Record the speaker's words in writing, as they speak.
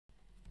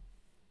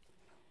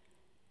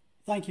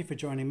Thank you for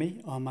joining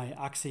me on my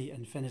Axie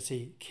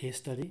Infinity case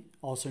study,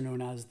 also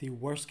known as the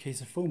worst case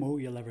of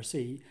FOMO you'll ever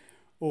see,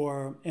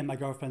 or in my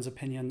girlfriend's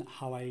opinion,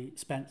 how I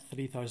spent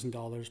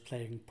 $3,000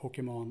 playing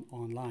Pokemon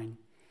online.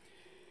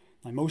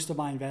 Now, most of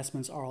my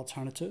investments are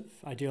alternative.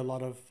 I do a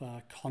lot of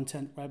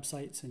content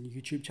websites and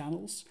YouTube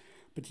channels,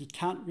 but you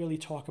can't really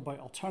talk about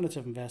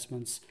alternative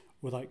investments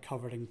without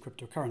covering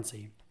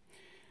cryptocurrency.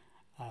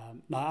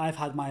 Now, I've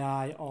had my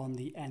eye on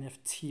the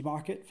NFT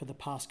market for the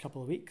past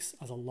couple of weeks,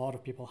 as a lot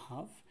of people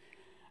have.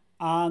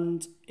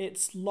 And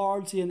it's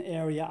largely an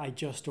area I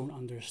just don't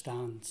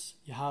understand.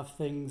 You have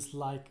things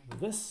like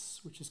this,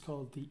 which is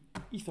called the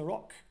Ether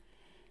Rock.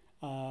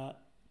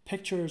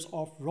 Pictures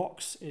of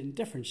rocks in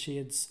different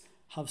shades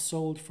have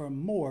sold for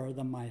more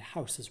than my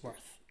house is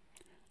worth.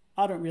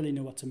 I don't really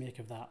know what to make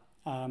of that.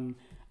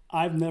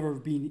 I've never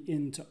been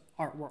into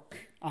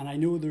artwork, and I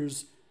know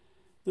there's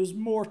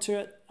more to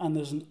it, and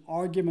there's an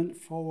argument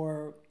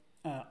for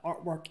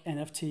artwork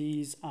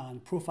NFTs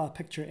and profile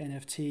picture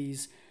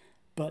NFTs,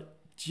 but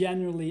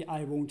generally,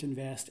 I won't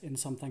invest in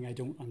something I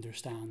don't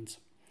understand.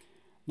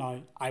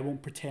 Now, I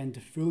won't pretend to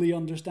fully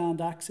understand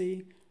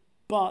Axie,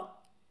 but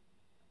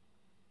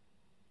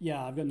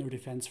yeah, I've got no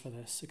defense for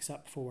this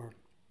except for,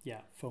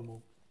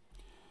 FOMO.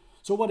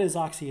 So what is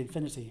Axie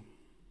Infinity?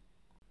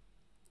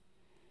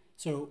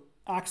 So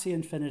Axie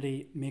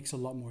Infinity makes a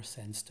lot more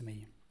sense to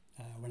me.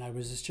 When I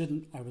was a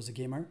student, I was a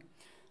gamer.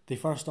 The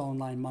first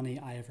online money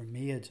I ever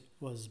made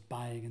was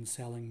buying and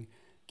selling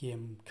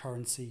game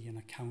currency and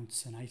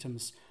accounts and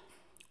items.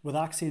 With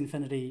Axie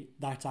Infinity,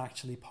 that's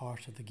actually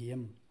part of the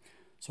game.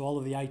 So all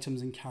of the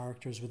items and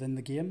characters within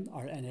the game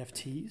are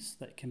NFTs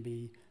that can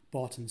be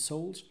bought and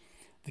sold.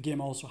 The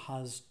game also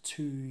has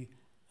two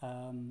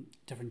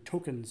different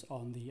tokens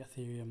on the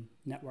Ethereum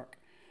network.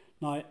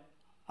 Now,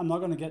 I'm not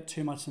going to get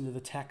too much into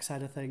the tech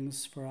side of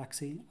things for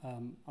Axie.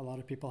 A lot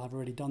of people have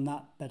already done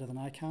that better than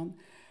I can.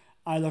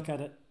 I look at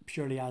it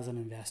purely as an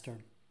investor.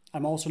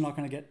 I'm also not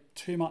going to get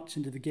too much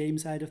into the game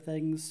side of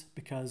things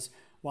because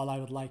while I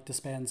would like to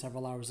spend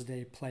several hours a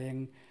day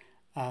playing,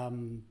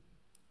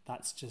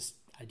 that's just,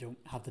 I don't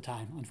have the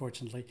time,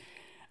 unfortunately.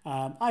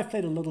 I've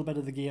played a little bit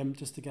of the game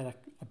just to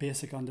get a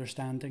basic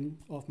understanding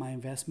of my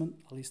investment.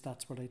 At least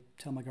that's what I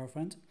tell my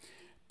girlfriend.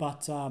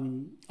 But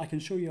I can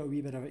show you a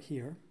wee bit of it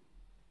here.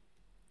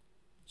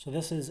 So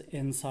this is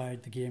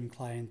inside the game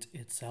client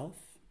itself.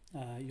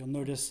 You'll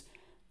notice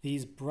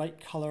these bright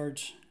colored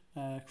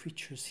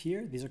creatures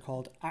here. These are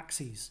called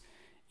Axies.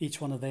 Each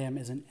one of them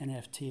is an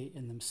NFT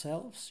in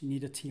themselves. You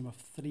need a team of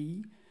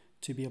 3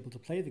 to be able to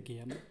play the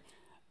game.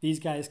 These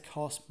guys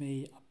cost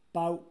me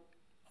about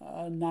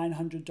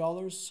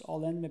 $900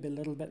 all in, maybe a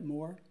little bit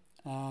more.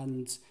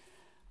 And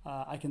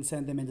I can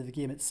send them into the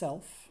game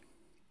itself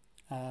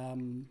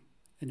in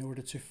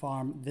order to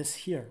farm this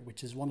here,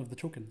 which is one of the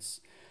tokens.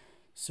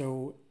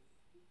 So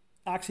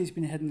Axie's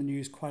been hitting the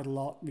news quite a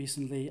lot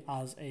recently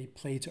as a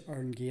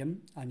play-to-earn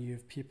game. And you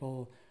have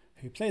people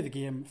who play the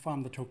game,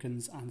 farm the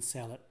tokens, and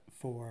sell it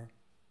for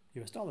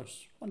US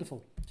dollars.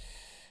 Wonderful.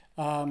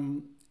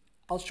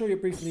 I'll show you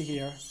briefly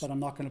here, but I'm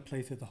not going to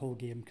play through the whole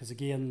game because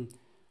again,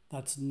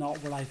 that's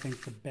not what I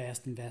think the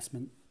best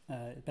investment,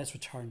 best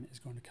return is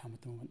going to come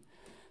at the moment.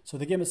 So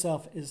the game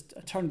itself is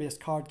a turn-based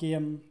card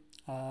game.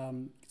 You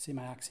can see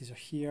my Axies are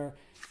here.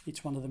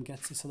 Each one of them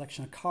gets a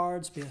selection of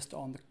cards based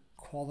on the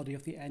quality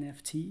of the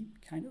NFT,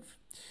 kind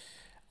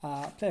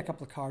of. Play a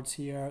couple of cards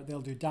here. They'll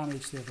do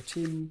damage to the other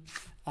team,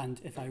 and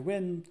if I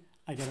win,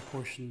 I get a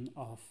portion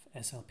of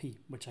SLP,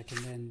 which I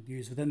can then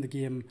use within the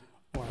game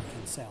or I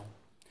can sell.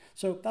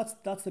 So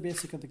that's the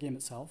basic of the game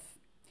itself.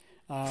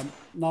 Now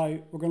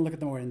we're going to look at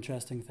the more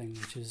interesting thing,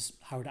 which is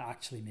how to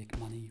actually make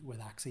money with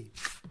Axie.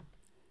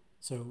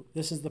 So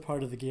this is the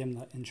part of the game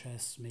that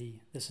interests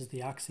me. This is the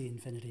Axie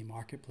Infinity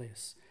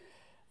marketplace.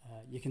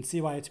 You can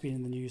see why it's been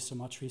in the news so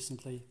much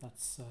recently.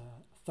 That's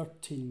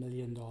 $13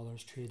 million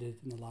traded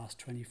in the last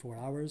 24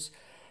 hours.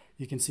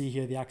 You can see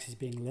here the Axies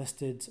being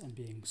listed and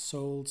being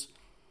sold.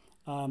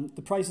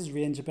 The prices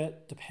range a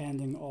bit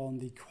depending on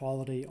the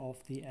quality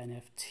of the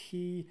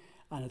NFT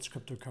and its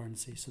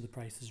cryptocurrency. So the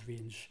prices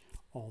range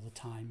all the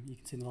time. You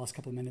can see in the last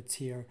couple of minutes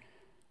here,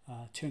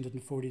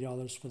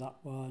 $240 for that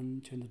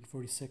one,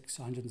 $246,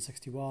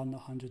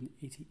 $161,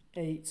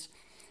 $188,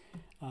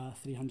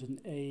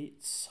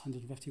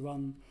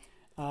 $308,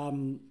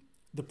 $151.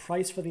 The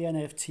price for the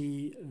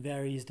NFT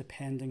varies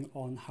depending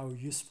on how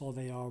useful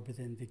they are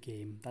within the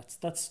game.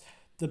 That's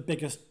the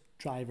biggest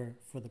driver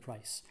for the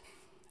price.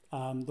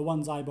 The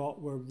ones I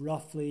bought were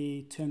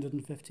roughly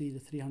 $250 to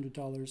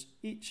 $300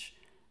 each.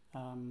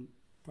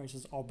 Price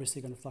is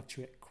obviously going to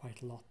fluctuate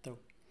quite a lot though.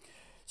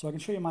 So I can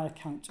show you my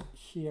account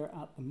here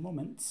at the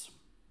moment.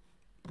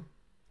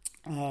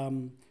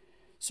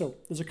 So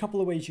there's a couple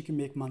of ways you can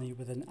make money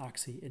within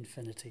Axie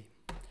Infinity.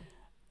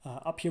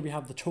 Up here we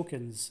have the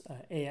tokens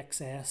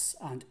AXS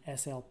and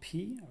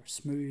SLP, or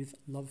Smooth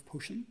Love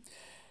Potion.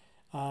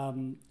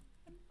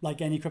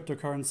 Like any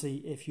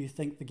cryptocurrency, if you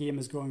think the game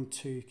is going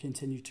to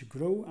continue to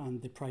grow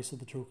and the price of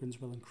the tokens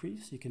will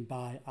increase, you can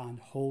buy and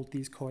hold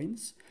these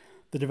coins.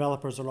 The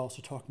developers are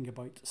also talking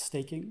about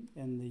staking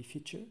in the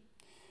future.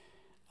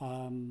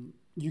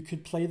 You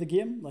could play the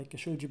game, like I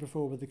showed you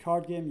before with the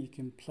card game. You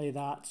can play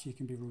that. You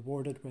can be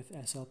rewarded with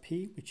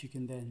SLP, which you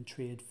can then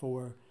trade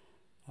for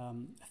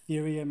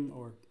Ethereum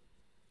or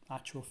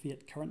actual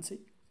fiat currency.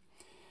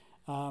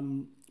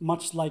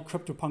 Much like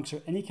CryptoPunks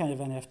or any kind of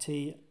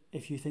NFT,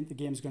 if you think the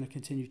game is going to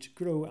continue to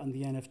grow and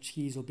the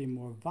NFTs will be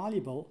more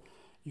valuable,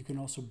 you can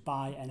also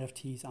buy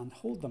NFTs and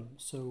hold them.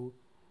 So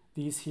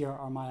these here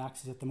are my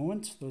Axies at the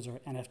moment. Those are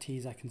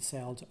NFTs I can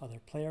sell to other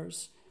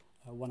players.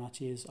 One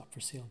actually is up for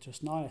sale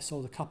just now. I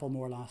sold a couple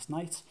more last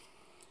night.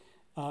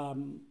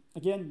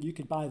 Again, you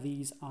could buy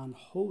these and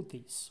hold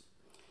these.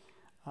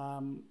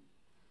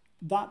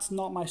 That's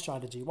not my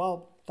strategy.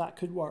 Well, that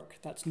could work.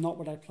 That's not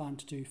what I plan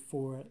to do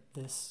for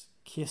this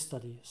case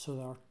study. So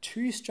there are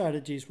two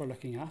strategies we're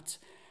looking at,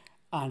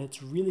 and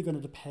it's really going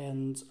to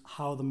depend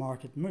how the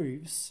market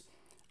moves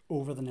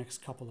over the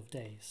next couple of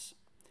days.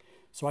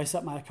 So I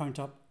set my account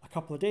up a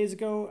couple of days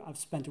ago. I've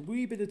spent a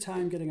wee bit of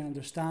time getting an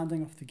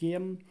understanding of the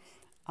game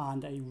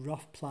and a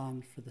rough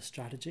plan for the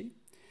strategy.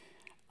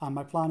 And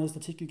my plan is to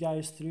take you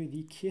guys through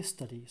the case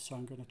study. So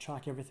I'm going to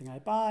track everything I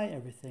buy,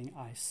 everything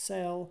I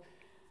sell.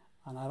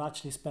 And I've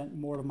actually spent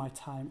more of my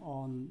time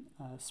on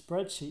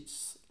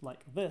spreadsheets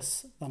like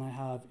this than I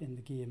have in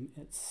the game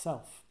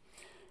itself.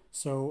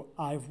 So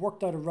I've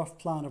worked out a rough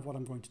plan of what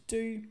I'm going to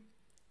do.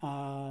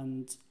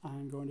 And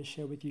I'm going to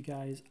share with you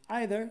guys,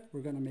 either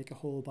we're going to make a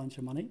whole bunch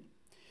of money,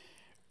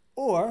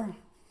 or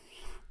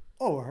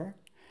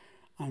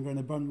I'm going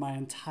to burn my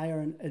entire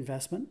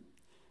investment,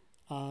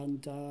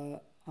 and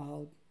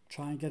I'll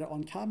try and get it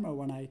on camera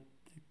when I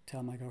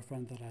tell my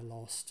girlfriend that I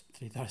lost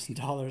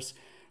 $3,000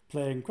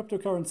 playing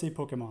cryptocurrency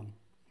Pokemon.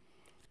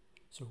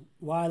 So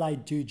while I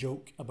do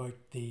joke about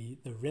the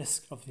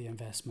risk of the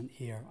investment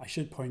here, I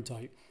should point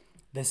out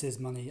this is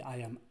money I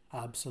am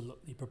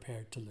absolutely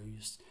prepared to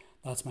lose.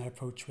 That's my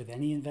approach with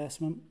any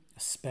investment,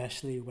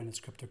 especially when it's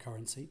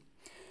cryptocurrency.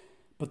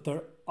 But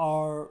there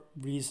are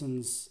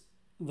reasons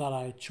that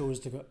I chose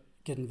to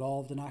get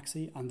involved in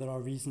Axie, and there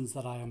are reasons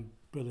that I am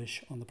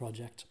bullish on the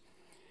project.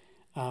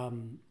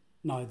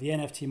 Now, the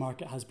NFT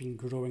market has been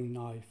growing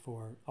now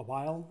for a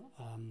while.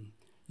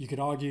 You could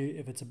argue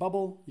if it's a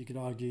bubble, you could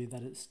argue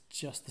that it's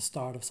just the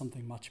start of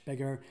something much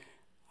bigger.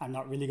 I'm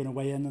not really going to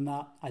weigh in on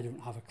that. I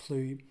don't have a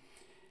clue.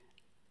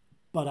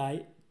 But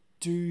I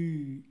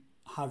do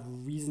have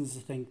reasons to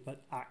think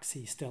that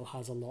Axie still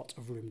has a lot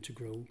of room to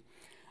grow.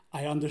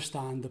 I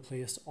understand the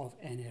place of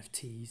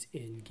NFTs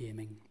in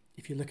gaming.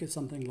 If you look at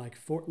something like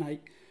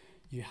Fortnite,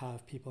 you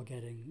have people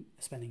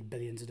spending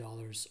billions of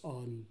dollars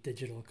on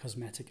digital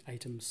cosmetic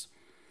items.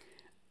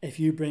 If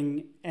you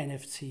bring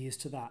NFTs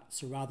to that,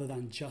 so rather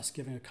than just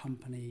giving a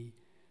company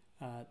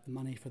the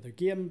money for their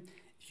game,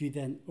 you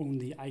then own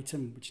the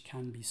item which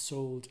can be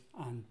sold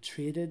and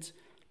traded,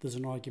 there's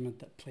an argument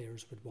that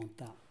players would want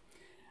that.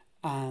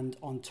 And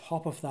on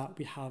top of that,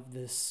 we have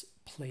this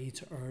play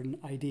to earn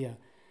idea.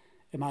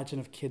 Imagine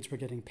if kids were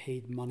getting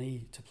paid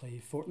money to play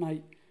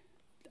Fortnite.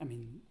 I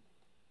mean,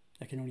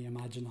 I can only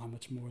imagine how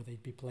much more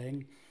they'd be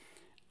playing.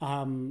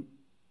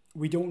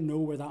 We don't know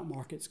where that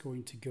market's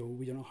going to go.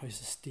 We don't know how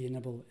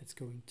sustainable it's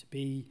going to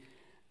be.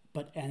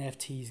 But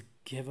NFTs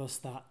give us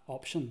that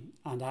option.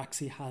 And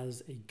Axie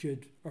has a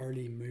good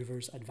early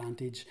movers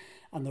advantage.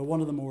 And they're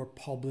one of the more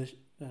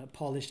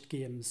polished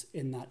games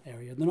in that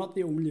area. They're not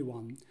the only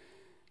one.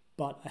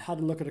 But I had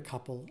a look at a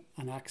couple,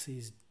 and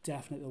Axie's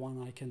definitely the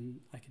one I could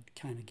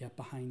kind of get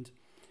behind.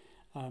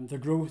 The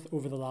growth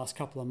over the last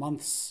couple of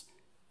months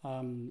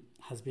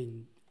has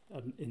been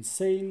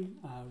insane.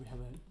 We have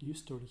a news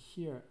story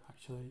here,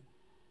 actually.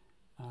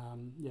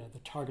 They're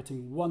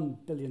targeting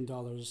 $1 billion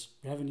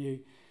revenue,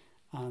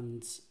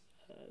 and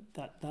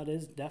that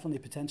is definitely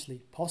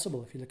potentially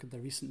possible if you look at the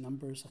recent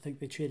numbers. I think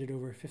they traded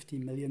over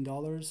 $50 million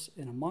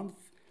in a month.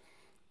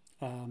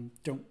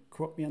 Don't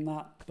quote me on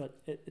that, but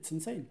it's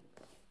insane.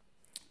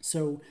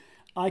 So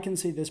I can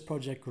see this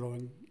project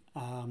growing.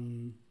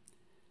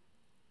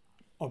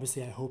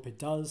 Obviously, I hope it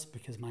does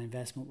because my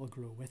investment will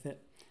grow with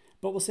it,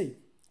 but we'll see.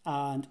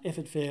 And if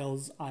it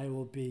fails, I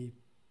will be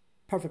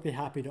perfectly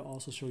happy to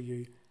also show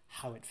you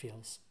how it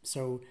feels.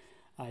 So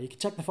you can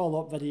check the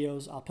follow-up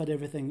videos. I'll put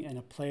everything in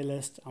a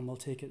playlist and we'll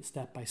take it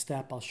step by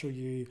step. I'll show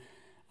you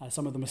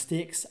some of the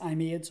mistakes I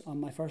made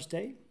on my first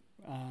day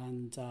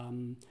and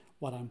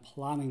what I'm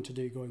planning to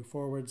do going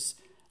forwards,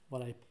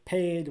 what I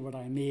paid, what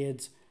I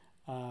made,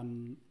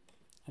 and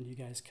you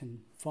guys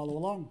can follow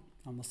along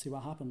and we'll see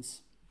what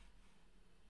happens.